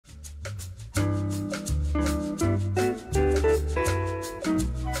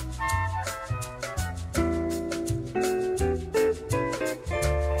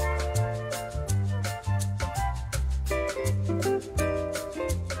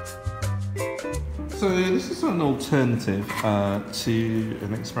So this is an alternative to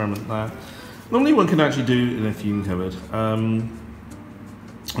an experiment that normally one can actually do in a fume cupboard.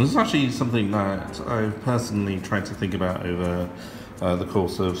 This is actually something that I've personally tried to think about over the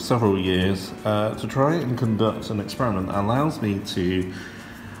course of several years to try and conduct an experiment that allows me to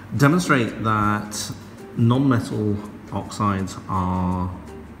demonstrate that non-metal oxides are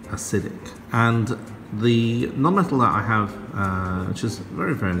acidic. And the non-metal that I have, which is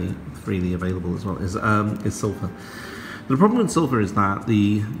very freely available as well, is sulfur. The problem with sulfur is that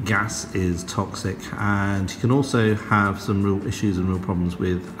the gas is toxic, and you can also have some real issues and real problems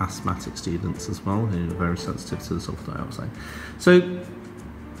with asthmatic students as well, who are very sensitive to the sulfur dioxide. So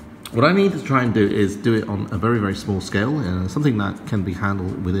what I need to try and do is do it on a very small scale, something that can be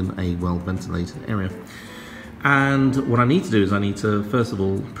handled within a well-ventilated area. And what I need to do is I need to, first of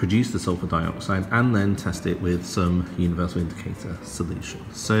all, produce the sulfur dioxide and then test it with some universal indicator solution.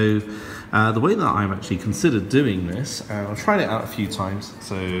 So the way that I've actually considered doing this, and I've tried it out a few times,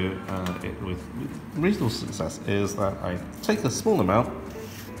 so with reasonable success, is that I take a small amount,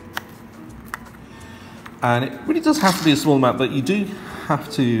 and it really does have to be a small amount, but you do have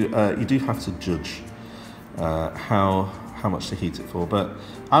to judge how much to heat it for. But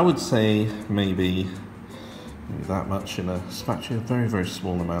I would say maybe that much in a spatula, a very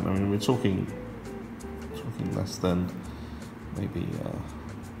small amount. I mean, we're talking less than maybe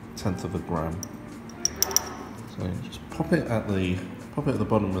a tenth of a gram. So just pop it at the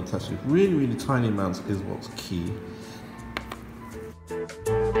bottom of the test tube. Really tiny amounts is what's key.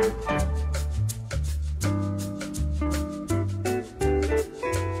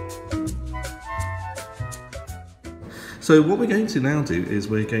 So what we're going to now do is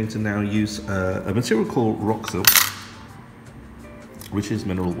we're going to now use a material called roxyl, which is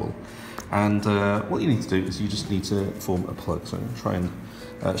mineral wool. And what you need to do is you just need to form a plug. So I'm going to try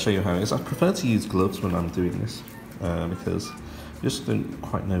and show you how it is. I prefer to use gloves when I'm doing this because you just don't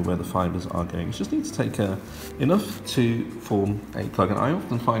quite know where the fibres are going. You just need to take enough to form a plug. And I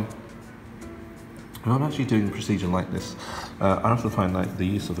often find, when I'm actually doing a procedure like this, I often find that the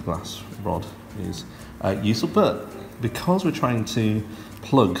use of a glass rod is useful, but because we're trying to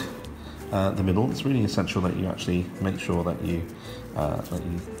plug the middle, it's really essential that you actually make sure that you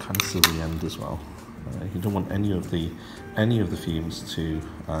kind of seal the end as well. You don't want any of the fumes to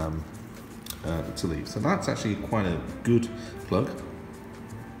leave. So that's actually quite a good plug.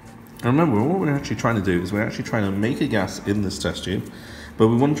 And remember, what we're actually trying to do is we're actually trying to make a gas in this test tube, but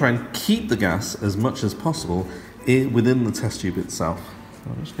we want to try and keep the gas as much as possible within the test tube itself.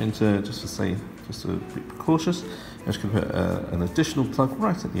 I'm just going to, just to be precautious, I'm just going to put an additional plug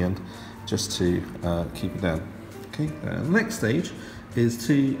right at the end, just to keep it down. Okay. The next stage is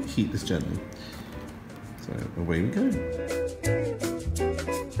to heat this gently. So away we go.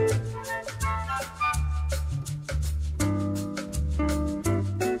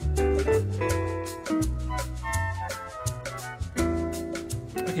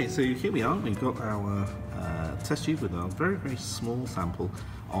 Okay, so here we are. We've got our test tube with a very small sample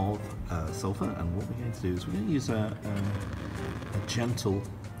of sulfur, and what we're going to do is we're going to use a gentle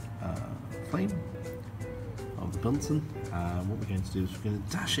flame of the Bunsen. What we're going to do is we're going to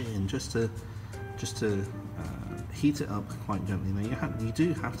dash it in just to heat it up quite gently. Now you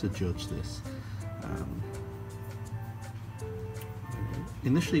do have to judge this.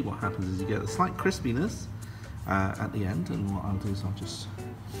 Initially, what happens is you get a slight crispiness at the end, and what I'll do is I'll just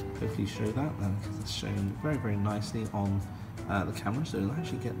hopefully show that because it's shown very nicely on the camera, so it'll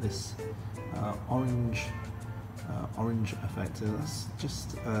actually get this orange effect. So that's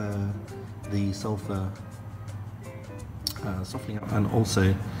just the sulfur softening up and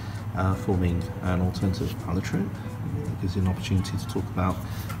also forming an alternative allotrope. It gives you an opportunity to talk about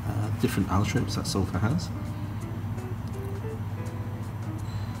different allotropes that sulfur has.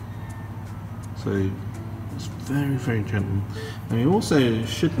 So it's very gentle. Now you also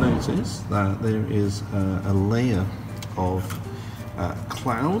should notice that there is a layer of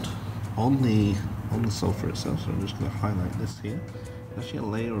cloud on the sulfur itself. So I'm just going to highlight this here. There's actually a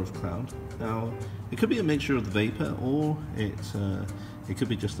layer of cloud. Now it could be a mixture of the vapor, or it could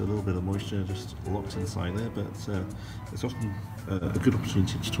be just a little bit of moisture just locked inside there. But it's often a good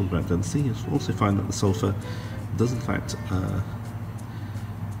opportunity to talk about density. You'll also find that the sulfur does in fact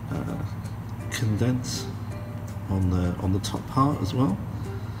condense on the top part as well.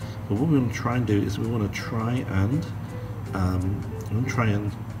 But what we want to try and do is we want to try and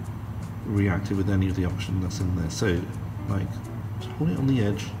react it with any of the oxygen that's in there. So, like, just hold it on the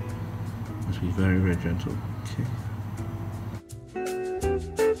edge. Must be very gentle. Okay.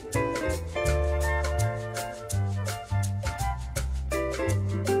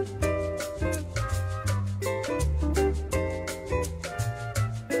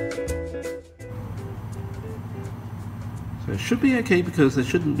 should be okay because there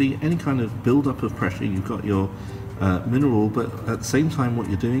shouldn't be any kind of build-up of pressure. You've got your mineral, but at the same time what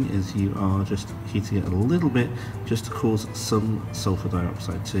you're doing is you are just heating it a little bit just to cause some sulfur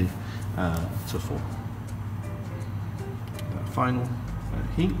dioxide to form. Final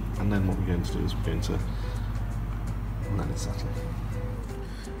heat, and then what we're going to do is we're going to let it settle.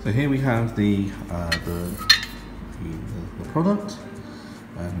 So here we have the product,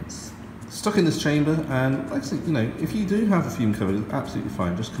 and it's stuck in this chamber. And like I said, you know, if you do have a fume cupboard, it's absolutely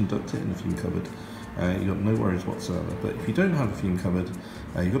fine. Just conduct it in the fume cupboard. You've got no worries whatsoever. But if you don't have a fume cupboard,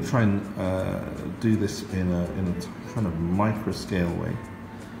 you've got to try and do this in a kind of micro scale way.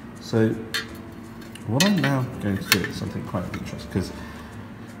 So what I'm now going to do is something quite interesting, because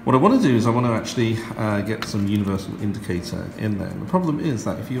what I want to do is I want to actually get some universal indicator in there. And the problem is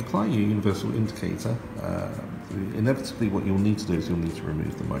that if you apply your universal indicator, inevitably what you'll need to do is you'll need to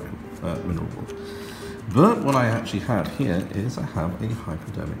remove the mineral wool. But what I actually have here is I have a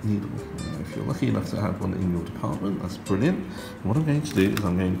hypodermic needle. If you're lucky enough to have one in your department, that's brilliant. And what I'm going to do is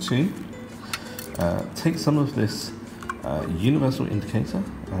I'm going to take some of this universal indicator,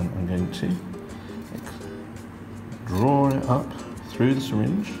 and I'm going to draw it up through the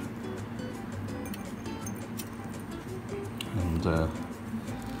syringe, and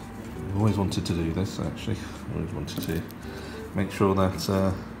I've always wanted to do this actually. I always wanted to make sure that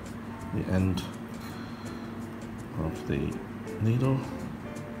the end of the needle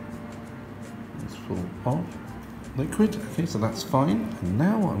is full of liquid. Okay, so that's fine. And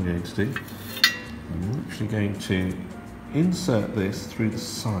now what I'm going to do, I'm actually going to insert this through the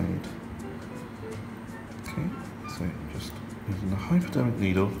side. Okay, so just using the hypodermic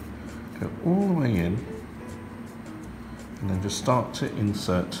needle, go all the way in, and then just start to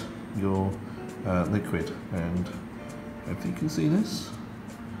insert your liquid. And if you can see this,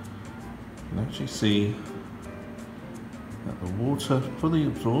 you can actually see that the water fully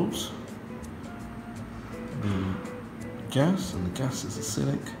absorbs the gas, and the gas is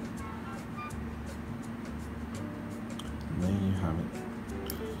acidic. And there you have it.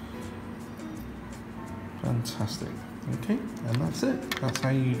 Fantastic. Okay, and that's it. That's how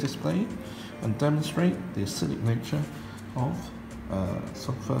you display and demonstrate the acidic nature of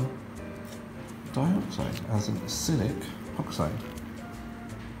sulfur dioxide as an acidic oxide.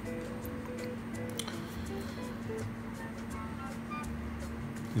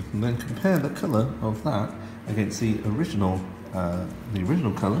 You can then compare the colour of that against the original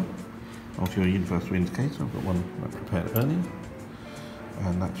colour of your universal indicator. I've got one I prepared earlier,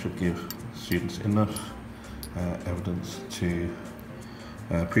 and that should give students enough evidence to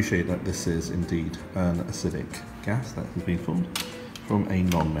appreciate that this is indeed an acidic gas that has been formed from a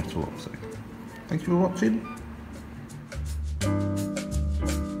non-metal oxide. Thank you for watching.